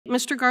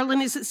Mr.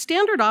 Garland, is it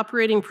standard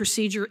operating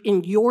procedure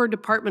in your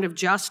Department of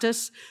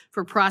Justice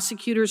for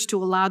prosecutors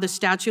to allow the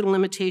statute of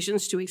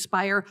limitations to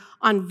expire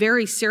on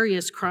very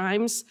serious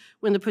crimes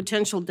when the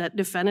potential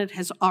defendant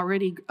has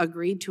already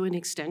agreed to an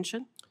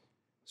extension?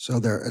 So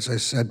there, as I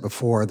said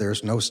before,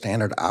 there's no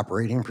standard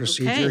operating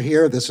procedure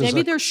here.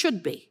 Maybe there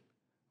should be.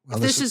 Well,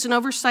 if this is an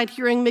oversight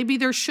hearing, maybe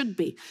there should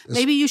be.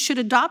 Maybe you should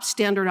adopt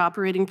standard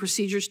operating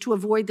procedures to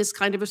avoid this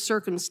kind of a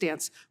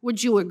circumstance.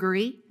 Would you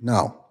agree?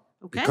 No.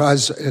 Okay.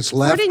 Because it's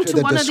left According to to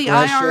the one of the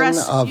discretion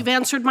IRS, of... you've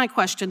answered my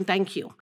question. Thank you.